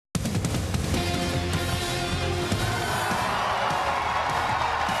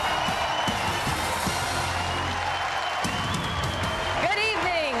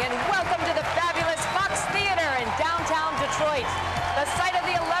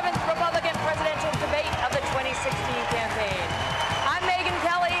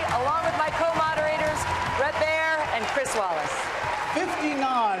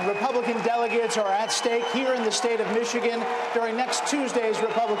are at stake here in the state of Michigan during next Tuesday's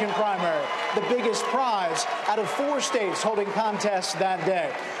Republican primary, the biggest prize out of 4 states holding contests that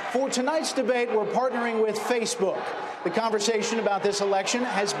day. For tonight's debate, we're partnering with Facebook. The conversation about this election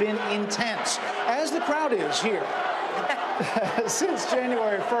has been intense, as the crowd is here. Since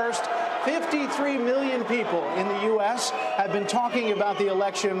January 1st, 53 million people in the U.S. have been talking about the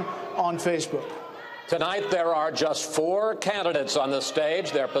election on Facebook. Tonight, there are just 4 candidates on the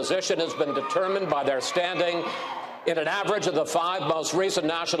stage. Their position has been determined by their standing in an average of the 5 most recent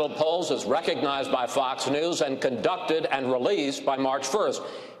national polls, as recognized by Fox News and conducted and released by March 1st.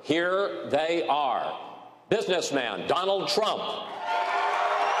 Here they are. Businessman Donald Trump.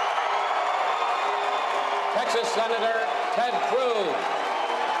 Texas Senator Ted Cruz.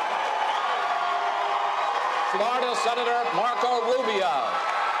 Florida Senator Marco Rubio.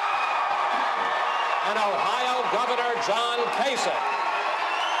 And Ohio Governor John Kasich.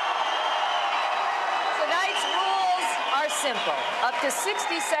 Tonight's rules are simple. Up to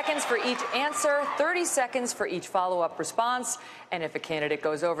 60 seconds for each answer, 30 seconds for each follow-up response. And if a candidate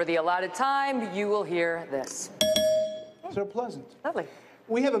goes over the allotted time, you will hear this. So pleasant. Lovely.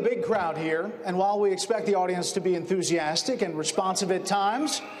 We have a big crowd here, and while we expect the audience to be enthusiastic and responsive at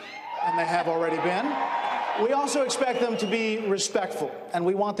times, and they have already been, we also expect them to be respectful, and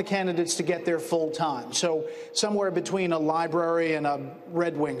we want the candidates to get their full time. So somewhere between a library and a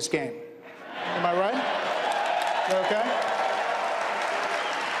Red Wings game. Am I right? Okay?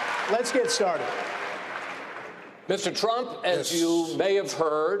 Let's get started. Mr. Trump, as you may have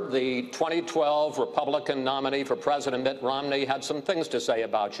heard, the 2012 Republican nominee for President Mitt Romney had some things to say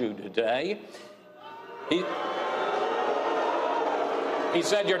about you today. He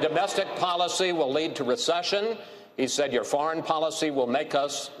said your domestic policy will lead to recession. He said your foreign policy will make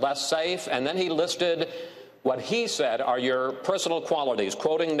us less safe. And then he listed what he said are your personal qualities,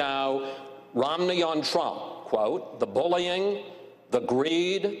 quoting now Romney on Trump, quote, the bullying, the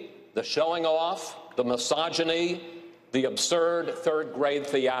greed, the showing off, the misogyny, the absurd third-grade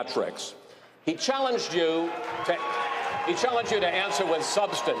theatrics. He challenged you to answer with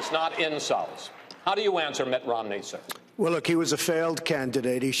substance, not insults. How do you answer Mitt Romney, sir? Well, look, he was a failed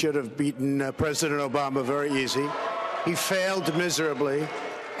candidate. He should have beaten President Obama very easy. He failed miserably,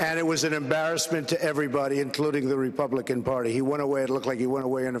 and it was an embarrassment to everybody, including the Republican Party. He went away. It looked like he went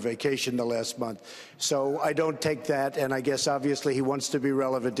away on a vacation the last month. So I don't take that, and I guess obviously he wants to be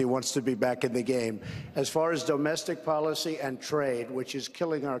relevant. He wants to be back in the game. As far as domestic policy and trade, which is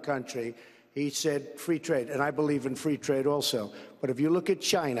killing our country, he said free trade, and I believe in free trade also. But if you look at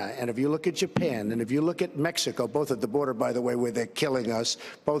China, and if you look at Japan, and if you look at Mexico, both at the border, by the way, where they're killing us,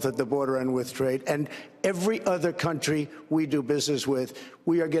 both at the border and with trade, and every other country we do business with,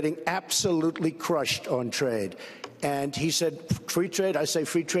 we are getting absolutely crushed on trade. And he said free trade, I say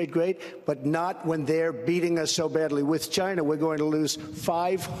free trade great, but not when they're beating us so badly. With China, we're going to lose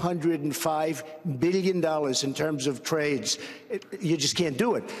 $505 billion in terms of trades. You just can't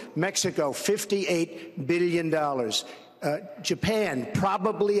do it. Mexico, $58 billion. Japan,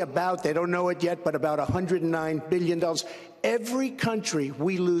 probably about, they don't know it yet, but about $109 billion. Every country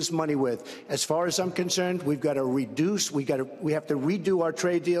we lose money with. As far as I'm concerned, we've got to reduce, we have to redo our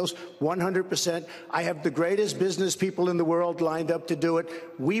trade deals 100%. I have the greatest business people in the world lined up to do it.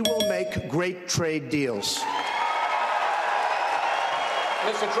 We will make great trade deals.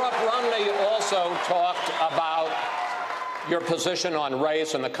 Mr. Trump, Romney also talked about your position on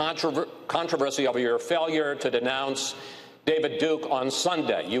race and the controversy over your failure to denounce David Duke on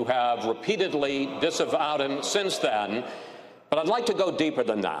Sunday. You have repeatedly disavowed him since then, but I'd like to go deeper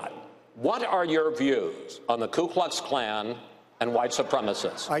than that. What are your views on the Ku Klux Klan and white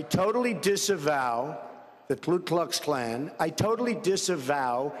supremacists? I totally disavow the Ku Klux Klan. I totally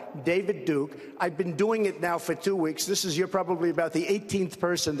disavow David Duke. I've been doing it now for 2 weeks. You're probably about the 18th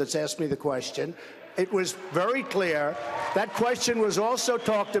person that's asked me the question. It was very clear. That question was also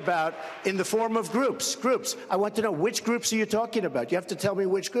talked about in the form of groups. I want to know, which groups are you talking about? You have to tell me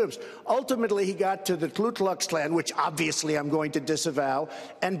which groups. Ultimately, he got to the Ku Klux Klan, which obviously I'm going to disavow.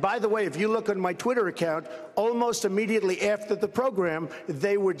 And by the way, if you look on my Twitter account, almost immediately after the program,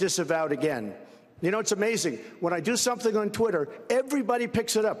 they were disavowed again. You know, it's amazing. When I do something on Twitter, everybody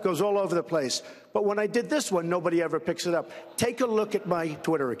picks it up, goes all over the place. But when I did this one, nobody ever picks it up. Take a look at my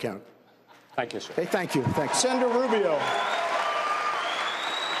Twitter account. Thank you, sir. Okay, thank you. Thanks. Senator Rubio.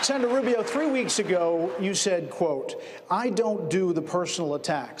 Senator Rubio, 3 weeks ago, you said, quote, I don't do the personal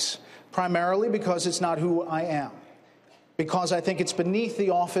attacks, primarily because it's not who I am, because I think it's beneath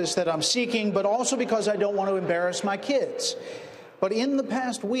the office that I'm seeking, but also because I don't want to embarrass my kids. But in the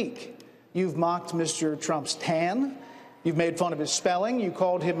past week, you've mocked Mr. Trump's tan, You've made fun of his spelling. You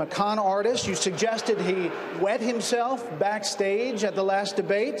called him a con artist. You suggested he wet himself backstage at the last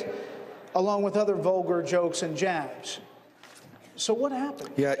debate, along with other vulgar jokes and jabs. So what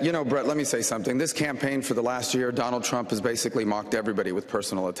happened? Yeah, you know, Brett, let me say something. This campaign for the last year, Donald Trump has basically mocked everybody with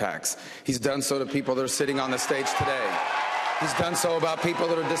personal attacks. He's done so to people that are sitting on the stage today. He's done so about people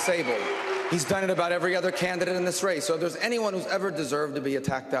that are disabled. He's done it about every other candidate in this race. So if there's anyone who's ever deserved to be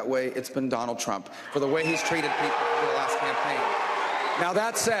attacked that way, it's been Donald Trump for the way he's treated people for the last campaign. Now,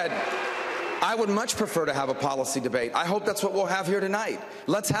 that said, I would much prefer to have a policy debate. I hope that's what we'll have here tonight.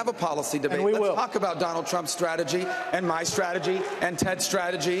 Let's have a policy debate. And we Let's will. talk about Donald Trump's strategy and my strategy and Ted's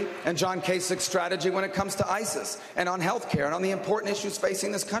strategy and John Kasich's strategy when it comes to ISIS and on health care and on the important issues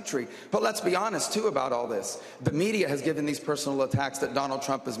facing this country. But let's be honest, too, about all this. The media has given these personal attacks that Donald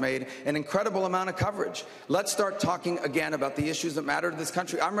Trump has made an incredible amount of coverage. Let's start talking again about the issues that matter to this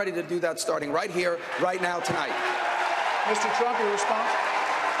country. I'm ready to do that starting right here, right now, tonight. Mr. Trump, your response?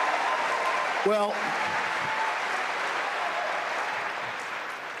 Well,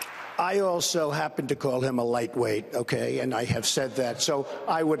 I also happen to call him a lightweight, okay, and I have said that, so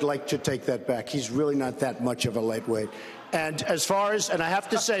I would like to take that back. He's really not that much of a lightweight. And as far as, and I have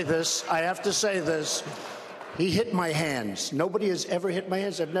to say this, he hit my hands. Nobody has ever hit my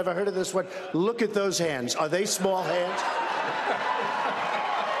hands. I've never heard of this one. Look at those hands. Are they small hands?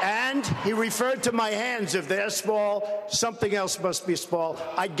 And he referred to my hands. If they're small, something else must be small.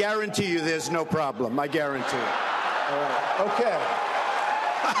 I guarantee you there's no problem. I guarantee it. All right. Okay.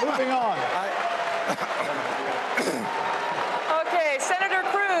 Moving on. Okay, Senator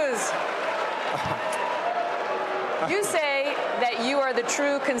Cruz. You say that you are the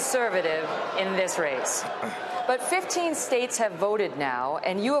true conservative in this race. But 15 states have voted now,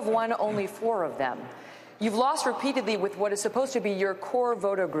 and you have won only 4 of them. You've lost repeatedly with what is supposed to be your core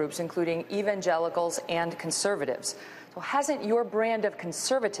voter groups, including evangelicals and conservatives. So hasn't your brand of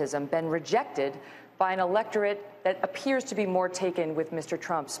conservatism been rejected by an electorate that appears to be more taken with Mr.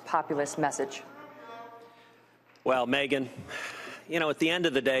 Trump's populist message? Well, Megyn, you know, at the end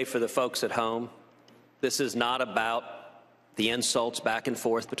of the day, for the folks at home, this is not about the insults back and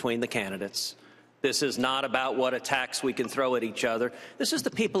forth between the candidates. This is not about what attacks we can throw at each other. This is the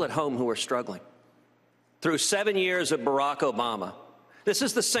people at home who are struggling. Through 7 years of Barack Obama, this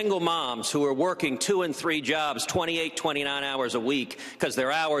is the single moms who are working 2 and 3 jobs, 28, 29 hours a week, because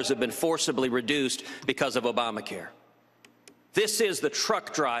their hours have been forcibly reduced because of Obamacare. This is the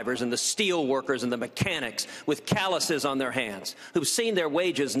truck drivers and the steel workers and the mechanics with calluses on their hands who've seen their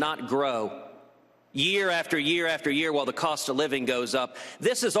wages not grow year after year after year while the cost of living goes up.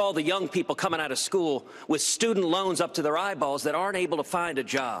 This is all the young people coming out of school with student loans up to their eyeballs that aren't able to find a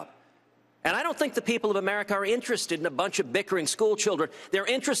job. And I don't think the people of America are interested in a bunch of bickering school children. They're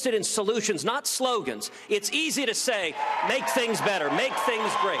interested in solutions, not slogans. It's easy to say, make things better, make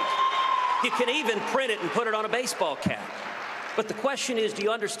things great. You can even print it and put it on a baseball cap. But the question is, do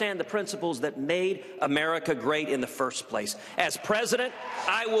you understand the principles that made America great in the first place? As president,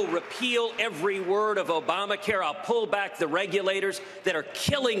 I will repeal every word of Obamacare. I'll pull back the regulators that are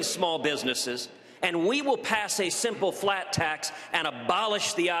killing small businesses. And we will pass a simple flat tax and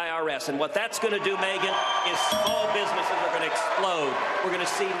abolish the IRS. And what that's going to do, Megyn, is small businesses are going to explode. We're going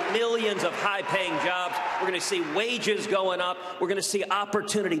to see millions of high-paying jobs. We're going to see wages going up. We're going to see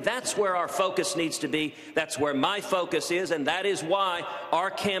opportunity. That's where our focus needs to be. That's where my focus is. And that is why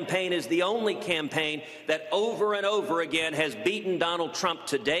our campaign is the only campaign that over and over again has beaten Donald Trump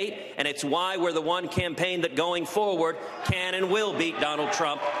to date. And it's why we're the one campaign that going forward can and will beat Donald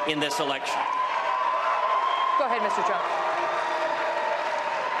Trump in this election. Go ahead, Mr. Trump.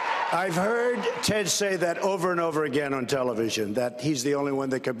 I've heard Ted say that over and over again on television, that he's the only one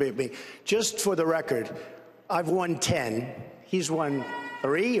that can beat me. Just for the record, I've won 10. He's won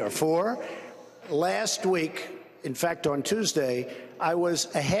 3 or 4. Last week, in fact, on Tuesday, I was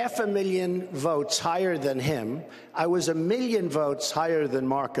 500,000 votes higher than him. I was 1 million votes higher than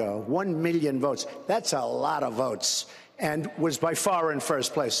Marco. 1 million votes. That's a lot of votes. And was by far in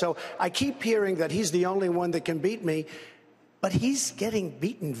first place. So I keep hearing that he's the only one that can beat me, but he's getting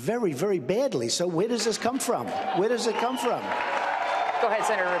beaten very, very badly. So where does this come from? Where does it come from? Go ahead,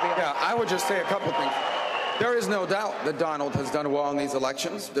 Senator Rubio. Yeah, I would just say a couple things. There is no doubt that Donald has done well in these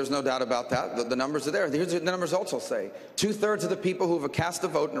elections. There's no doubt about that. The numbers are there. Here's what the numbers also say. 2/3 of the people who have cast a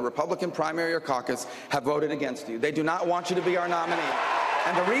vote in a Republican primary or caucus have voted against you. They do not want you to be our nominee.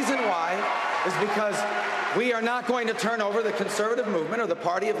 And the reason why is because We are not going to turn over the conservative movement or the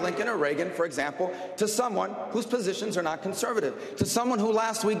party of Lincoln or Reagan, for example, to someone whose positions are not conservative, to someone who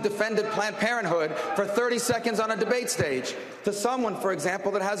last week defended Planned Parenthood for 30 seconds on a debate stage, to someone, for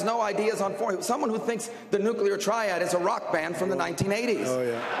example, that has no ideas on foreign, someone who thinks the nuclear triad is a rock band from the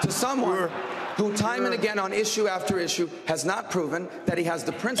 1980s, to someone who time and again on issue after issue has not proven that he has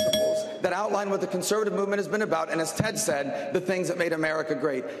the principles that outline what the conservative movement has been about, and as Ted said, the things that made America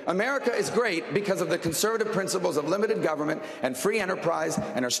great. America is great because of the conservative principles of limited government and free enterprise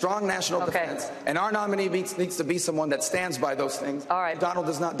and our strong national defense, and our nominee needs to be someone that stands by those things. All right. Donald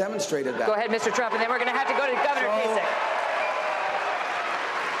has not demonstrated that. Go ahead, Mr. Trump, and then we're going to have to go to Governor Kasich.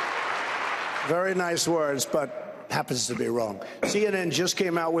 Very nice words, but happens to be wrong. CNN just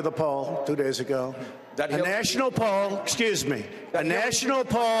came out with a poll 2 days ago. A national poll, excuse me, a national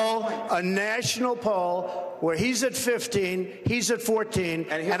poll where he's at 15, he's at 14,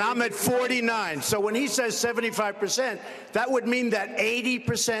 and I'm at 49. So when he says 75%, that would mean that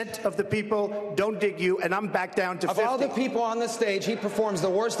 80% of the people don't dig you, and I'm back down to 50. Of all the people on the stage, he performs the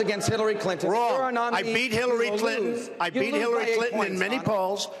worst against Hillary Clinton. Wrong. I beat Hillary Clinton. I beat Hillary Clinton in many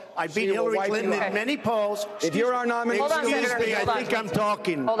polls. I beat Hillary Clinton in many polls. If you're our nominee, excuse me, I think I'm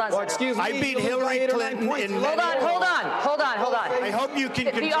talking. Hold on, excuse me. I beat Hillary Clinton in many polls. Hold on. I hope you can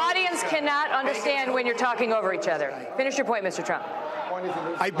The audience cannot understand when you're talking over each other. Finish your point, Mr. Trump.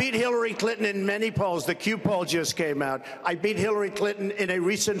 I beat Hillary Clinton in many polls. The Q poll just came out. I beat Hillary Clinton in a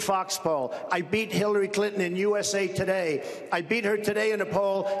recent Fox poll. I beat Hillary Clinton in USA Today. I beat her today in a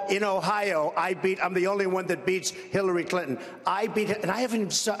poll in Ohio. I'm the only one that beats Hillary Clinton. I beat her, and I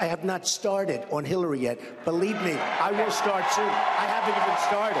have not started on Hillary yet. Believe me, I will start soon. I haven't even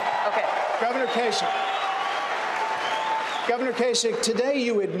started. Okay. Governor Kasich. Governor Kasich, today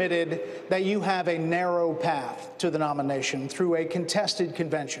you admitted that you have a narrow path to the nomination through a contested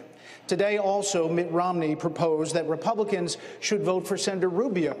convention. Today also, Mitt Romney proposed that Republicans should vote for Senator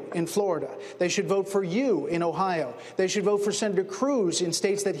Rubio in Florida. They should vote for you in Ohio. They should vote for Senator Cruz in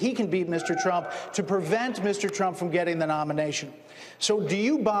states that he can beat Mr. Trump to prevent Mr. Trump from getting the nomination. So do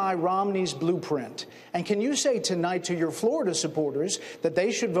you buy Romney's blueprint? And can you say tonight to your Florida supporters that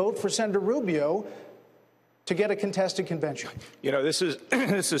they should vote for Senator Rubio to get a contested convention? You know, this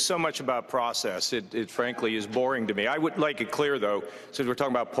is so much about process. It frankly is boring to me. I would like it clear, though, since we're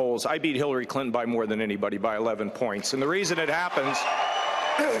talking about polls, I beat Hillary Clinton by more than anybody, by 11 points. And the reason it happens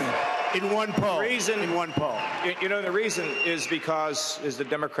in one poll. You know, the reason is because, as the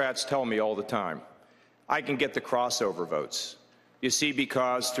Democrats tell me all the time, I can get the crossover votes. You see,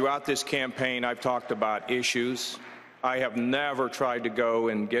 because throughout this campaign, I've talked about issues. I have never tried to go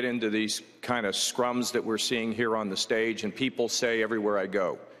and get into these kind of scrums that we're seeing here on the stage, and people say everywhere I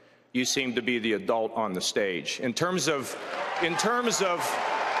go, you seem to be the adult on the stage. In terms of, you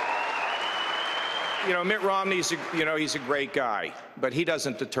know, Mitt Romney's, he's a great guy, but he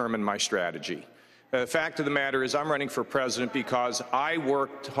doesn't determine my strategy. The fact of the matter is I'm running for president because I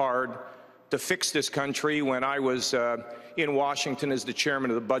worked hard to fix this country when I was in Washington as the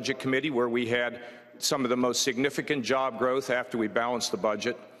chairman of the Budget Committee, where we had some of the most significant job growth after we balanced the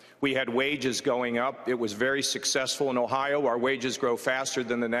budget. We had wages going up. It was very successful in Ohio. Our wages grow faster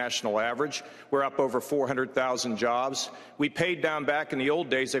than the national average. We're up over 400,000 jobs. We paid down, back in the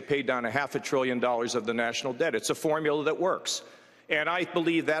old days, they paid down $500 billion of the national debt. It's a formula that works. And I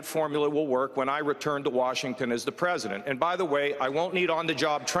believe that formula will work when I return to Washington as the president. And by the way, I won't need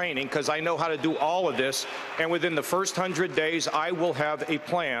on-the-job training because I know how to do all of this. And within the first 100 days, I will have a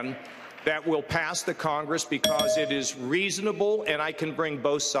plan that will pass the Congress because it is reasonable and I can bring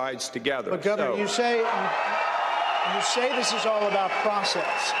both sides together. But Governor, you say this is all about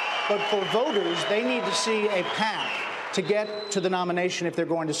process, but for voters, they need to see a path to get to the nomination if they're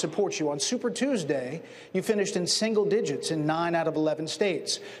going to support you. On Super Tuesday, you finished in single digits in 9 out of 11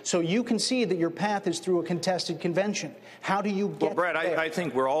 states. So you can see that your path is through a contested convention. How do you get Well, Brett, there? I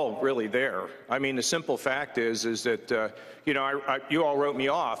think we're all really there. I mean, the simple fact is that, you all wrote me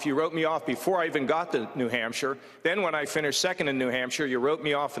off. You wrote me off before I even got to New Hampshire. Then when I finished second in New Hampshire, you wrote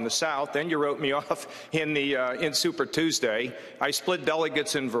me off in the South. Then you wrote me off in Super Tuesday. I split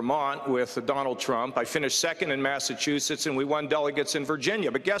delegates in Vermont with Donald Trump. I finished second in Massachusetts, and we won delegates in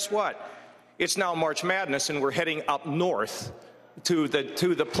Virginia. But guess what? It's now March Madness, and we're heading up north to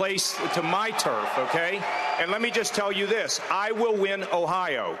the place, to my turf, okay? And let me just tell you this. I will win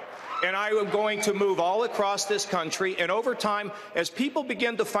Ohio. And I am going to move all across this country. And over time, as people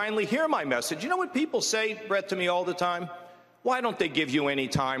begin to finally hear my message, you know what people say, Brett, to me all the time? Why don't they give you any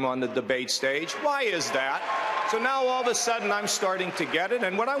time on the debate stage? Why is that? So now all of a sudden I'm starting to get it.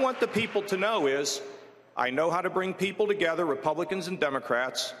 And what I want the people to know is I know how to bring people together, Republicans and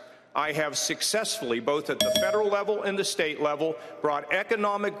Democrats. I have successfully, both at the federal level and the state level, brought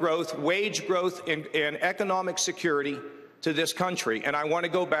economic growth, wage growth, and economic security to this country. And I want to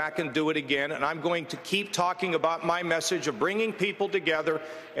go back and do it again. And I'm going to keep talking about my message of bringing people together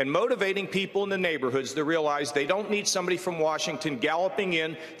and motivating people in the neighborhoods to realize they don't need somebody from Washington galloping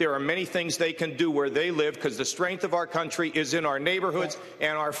in. There are many things they can do where they live, because the strength of our country is in our neighborhoods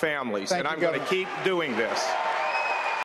and our families. And I'm going to keep doing this.